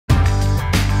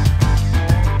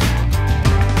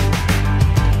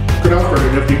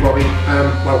afternoon everybody,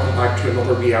 welcome back to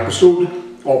another wee episode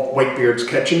of Whitebeard's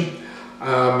Kitchen.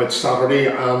 It's Saturday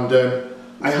and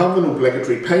I have an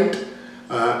obligatory pint.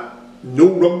 No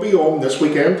rugby on this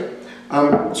weekend,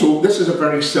 so this is a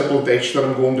very simple dish that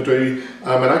I'm going to do.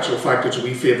 In actual fact, it's a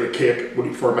wee favourite cake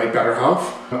for my better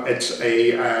half. It's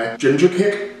a ginger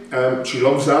cake. She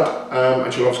loves that,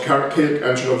 and she loves carrot cake,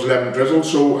 and she loves lemon drizzle.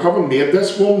 So having made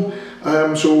this one,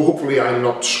 so hopefully I'll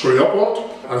not screw up on it,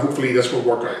 and hopefully this will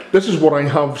work out. This is what I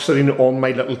have sitting on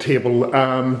my little table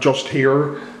just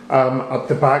here at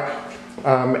the back.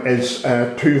 Is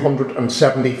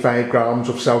 275 grams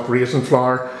of self-raising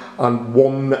flour and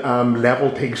 1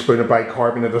 level teaspoon of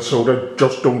bicarbonate of soda.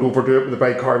 Just don't overdo it with the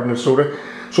bicarbonate of soda.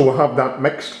 So we'll have that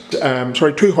mixed.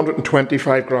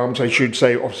 225 grams, I should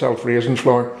say, of self-raising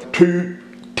flour. 2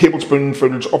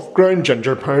 tablespoonfuls of ground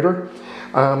ginger powder.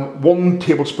 1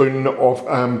 tablespoon of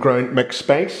ground mixed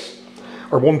spice,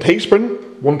 or 1 teaspoon.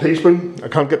 1 teaspoon. I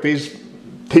can't get these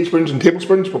teaspoons and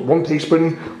tablespoons, but 1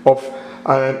 teaspoon of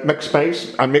mixed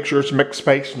spice, and make sure it's mixed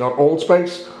spice, not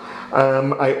allspice.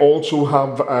 I also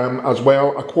have as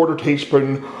well a 1/4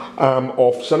 teaspoon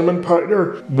of cinnamon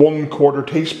powder, 1/4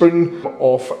 teaspoon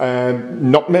of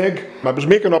nutmeg. I was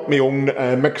making up my own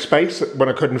mixed spice when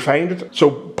I couldn't find it, so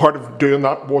part of doing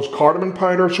that was cardamon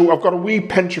powder. So I've got a wee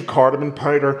pinch of cardamon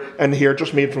powder in here,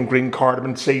 just made from green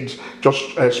cardamon seeds, just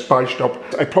spiced up.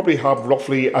 I probably have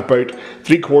roughly about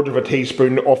 3/4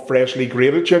 teaspoon of freshly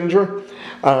grated ginger.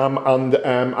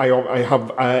 I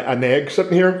have an egg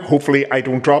sitting here. Hopefully I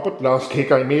don't drop it. Last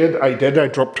cake I made, I did. I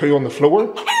dropped 2 on the floor.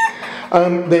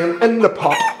 Then in the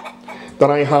pot that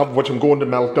I have, which I'm going to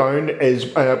melt down, is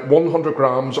 100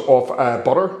 grams of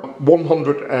butter,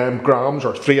 100 grams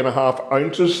or 3.5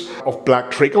 ounces of black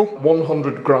treacle,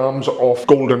 100 grams of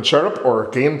golden syrup, or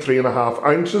again 3.5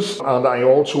 ounces, and I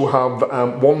also have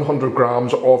 100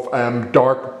 grams of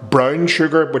dark brown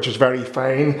sugar, which is very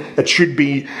fine. It should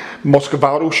be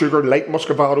muscovado sugar, light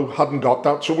muscovado. Hadn't got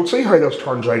that, so we'll see how this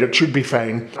turns out. It should be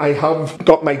fine. I have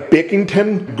got my baking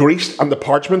tin greased, and the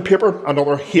parchment paper,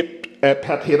 another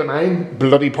pet hate of mine,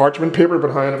 bloody parchment paper,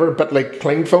 but however, a bit like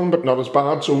cling film, but not as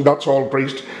bad. So that's all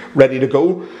greased, ready to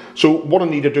go. So what I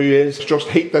need to do is just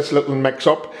heat this little mix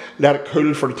up, let it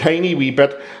cool for a tiny wee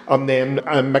bit, and then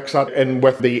mix that in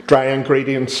with the dry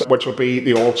ingredients, which will be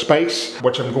the allspice,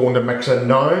 which I'm going to mix in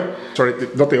now. Sorry,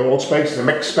 not the allspice, the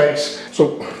mixed spice.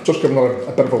 So just give it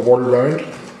a bit of a whirl around.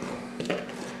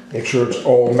 Make sure it's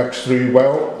all mixed through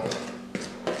well.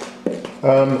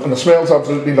 And the smell's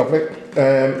absolutely lovely.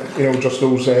 You know, just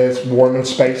those warming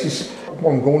spices.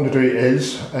 What I'm going to do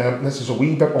is, this is a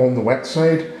wee bit on the wet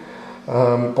side,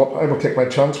 but I will take my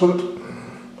chance with it.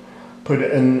 Put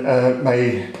it in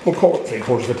we'll call it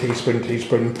 3/4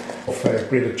 teaspoon of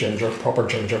grated ginger, proper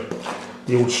ginger.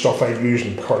 The old stuff I use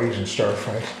in curries and stir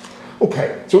fries.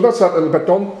 Okay, so that's that little bit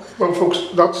done. Well folks,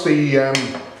 that's the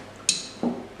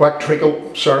black treacle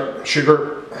syrup,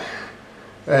 sugar,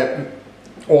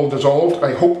 all dissolved,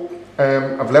 I hope.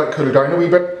 I've let it cool down a wee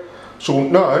bit. So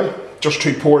now, just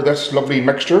to pour this lovely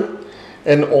mixture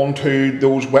in onto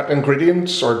those wet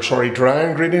ingredients, or sorry, dry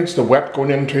ingredients, the wet going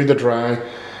into the dry.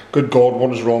 Good God, what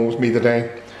is wrong with me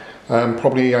today?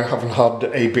 Probably I haven't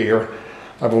had a beer.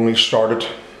 I've only started.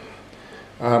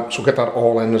 So get that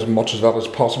all in as much of that as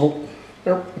possible.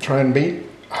 There, try and be.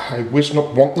 I waste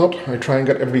not, want not. I try and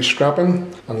get every scrap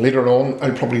in, and later on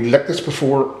I'll probably lick this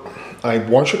before I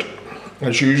wash it,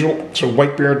 as usual. So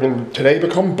Whitebeard will today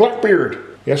become Blackbeard.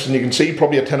 Yes, and you can see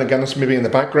probably a tin of Guinness maybe in the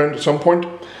background at some point.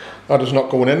 That is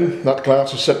not going in. That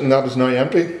glass is sitting, that is now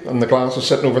empty, and the glass is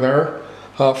sitting over there,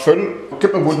 half full.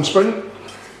 Get my wooden spoon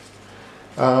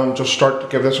and just start to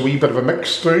give this a wee bit of a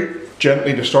mix through.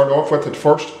 Gently to start off with at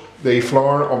first. The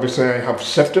flour, obviously I have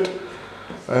sifted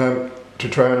to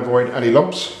try and avoid any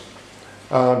lumps.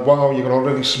 And wow, you can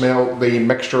already smell the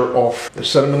mixture of the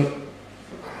cinnamon,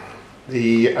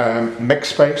 the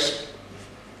mixed spice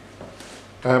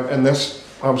in this,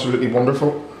 absolutely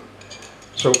wonderful.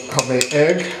 So have the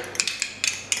egg,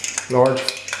 large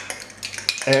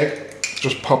egg,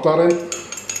 just pop that in,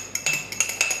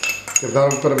 give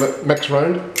that a bit of a mix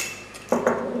round.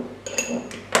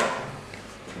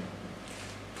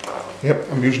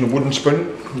 Yep, I'm using a wooden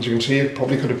spoon. As you can see, I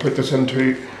probably could have put this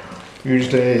into,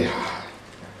 used a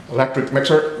electric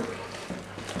mixer,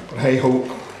 but hey ho.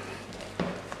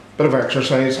 Bit of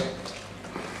exercise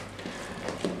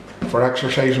for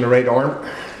exercising the right arm.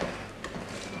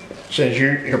 Says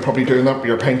you're probably doing that with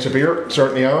your pints of beer.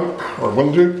 Certainly am, or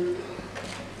will do.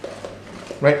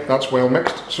 Right, that's well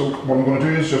mixed. So what I'm going to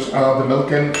do is just add the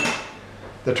milk in,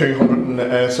 the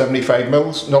 275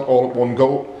 mils, not all at one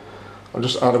go. I'll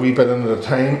just add a wee bit in at a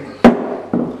time.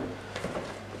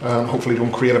 and hopefully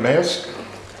don't create a mess.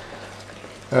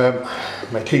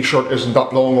 My t-shirt isn't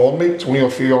that long on me, it's only a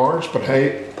few hours, but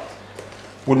hey,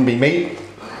 wouldn't be me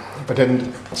if I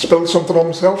didn't spill something on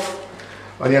myself.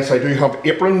 And yes, I do have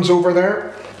aprons over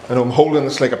there, and I'm holding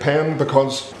this like a pen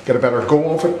because get a better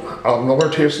go of it. Add another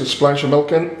taste of splash of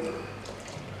milk in.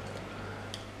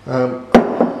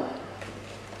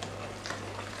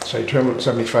 Say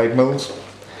 275 mils.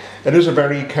 It is a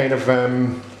very kind of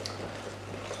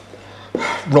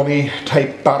runny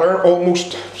type batter,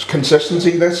 almost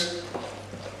consistency this.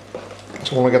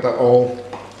 So I want to get that all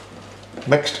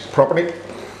mixed properly.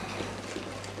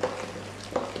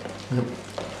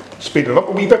 Speed it up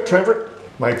a wee bit, Trevor.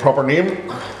 My proper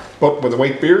name, but with a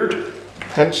white beard,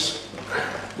 hence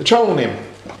the channel name.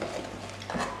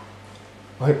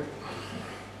 Right.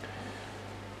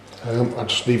 I'll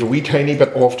just leave a wee tiny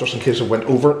bit off just in case it went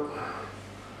over.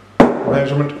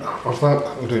 Measurement of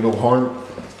that will do no harm.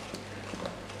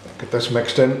 Get this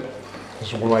mixed in. This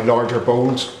is one of my larger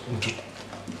bowls. I'm just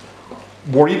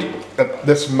worried that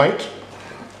this might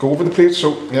go over the place,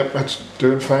 so yep, that's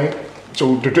doing fine.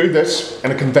 So to do this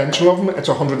in a conventional oven, it's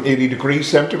 180 degrees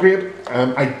centigrade.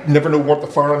 I never know what the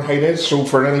Fahrenheit is, so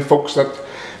for any folks that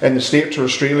in the States or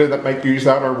Australia that might use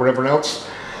that or wherever else,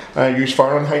 use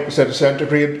Fahrenheit instead of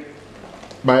centigrade,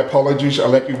 my apologies, I'll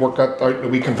let you work that out in a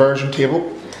wee conversion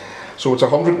table. So it's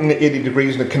 180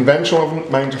 degrees in a conventional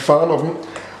oven, mine's a fan oven,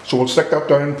 so we'll stick that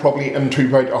down probably into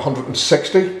about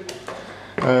 160,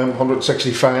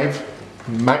 165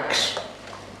 max.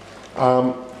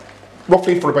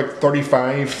 Roughly for about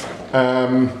 35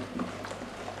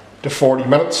 to 40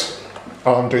 minutes,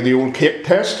 and do the old cake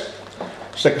test.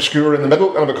 Stick a skewer in the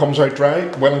middle, and if it comes out dry,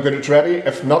 well and good, it's ready.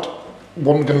 If not,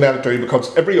 one can let it do,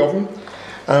 because every oven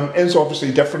is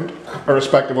obviously different,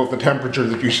 irrespective of the temperature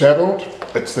that you set on it.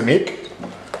 It's the make.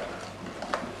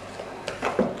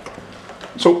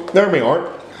 So there we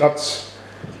are. That's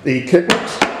the cake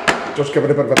mix. Just give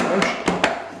it a bit of a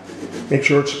push. Make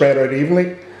sure it's spread out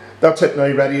evenly. That's it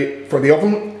now, ready for the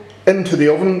oven. Into the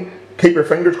oven, keep your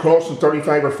fingers crossed in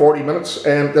 35 or 40 minutes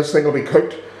and this thing will be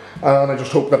cooked, and I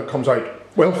just hope that it comes out.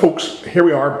 Well folks, here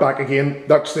we are back again.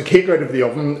 That's the cake out of the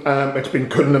oven. It's been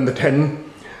cooling in the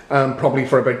tin probably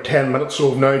for about 10 minutes,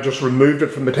 so I've now just removed it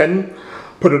from the tin,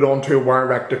 put it onto a wire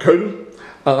rack to cool,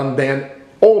 and then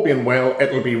all being well,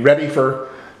 it'll be ready for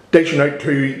dishing out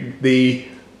to the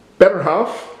better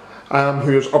half,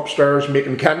 who is upstairs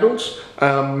making candles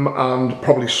and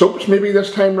probably soaps maybe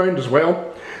this time round as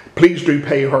well. Please do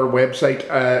pay her website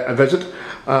a visit,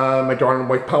 my darling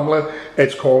wife Pamela.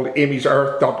 It's called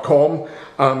amysearth.com.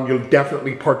 You'll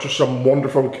definitely purchase some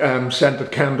wonderful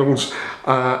scented candles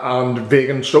and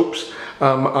vegan soaps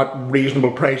at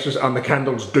reasonable prices, and the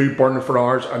candles do burn for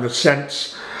hours, and the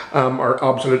scents are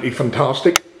absolutely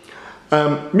fantastic.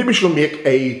 Maybe she'll make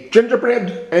a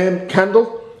gingerbread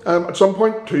candle at some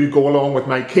point to go along with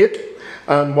my cake,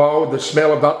 and wow, the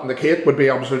smell of that in the cake would be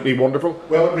absolutely wonderful.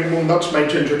 Well everyone, that's my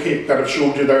ginger cake that I've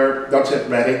showed you there. That's it,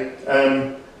 ready.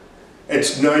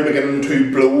 It's now beginning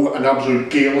to blow an absolute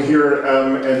gale here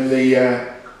in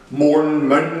the Mourne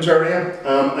Mountains area.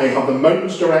 I have the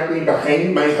mountains directly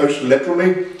behind my house,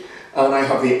 literally, and I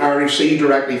have the Irish Sea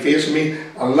directly facing me.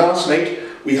 And last night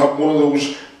we had one of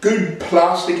those good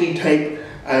plasticky type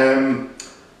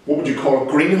what would you call it,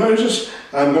 greenhouses.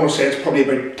 I'm going to say it's probably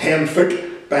about 10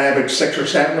 foot by about 6 or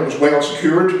 7. It was well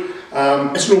secured.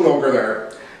 It's no longer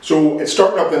there. So it's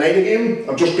starting up the night again.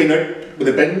 I've just been out with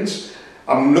the bins.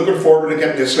 I'm looking forward to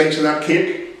getting a slice of that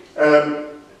cake.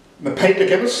 The pint of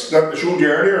Guinness that I showed you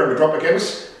earlier, or the drop of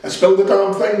Guinness, I spilled the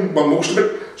damn thing, well most of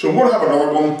it. So I'm going to have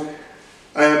another one.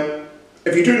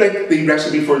 If you do like the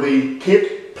recipe for the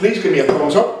cake, please give me a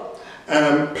thumbs up.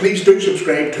 Please do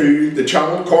subscribe to the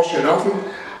channel, costs you nothing.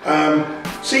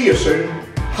 See you soon,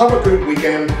 have a good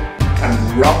weekend,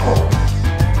 and rock on.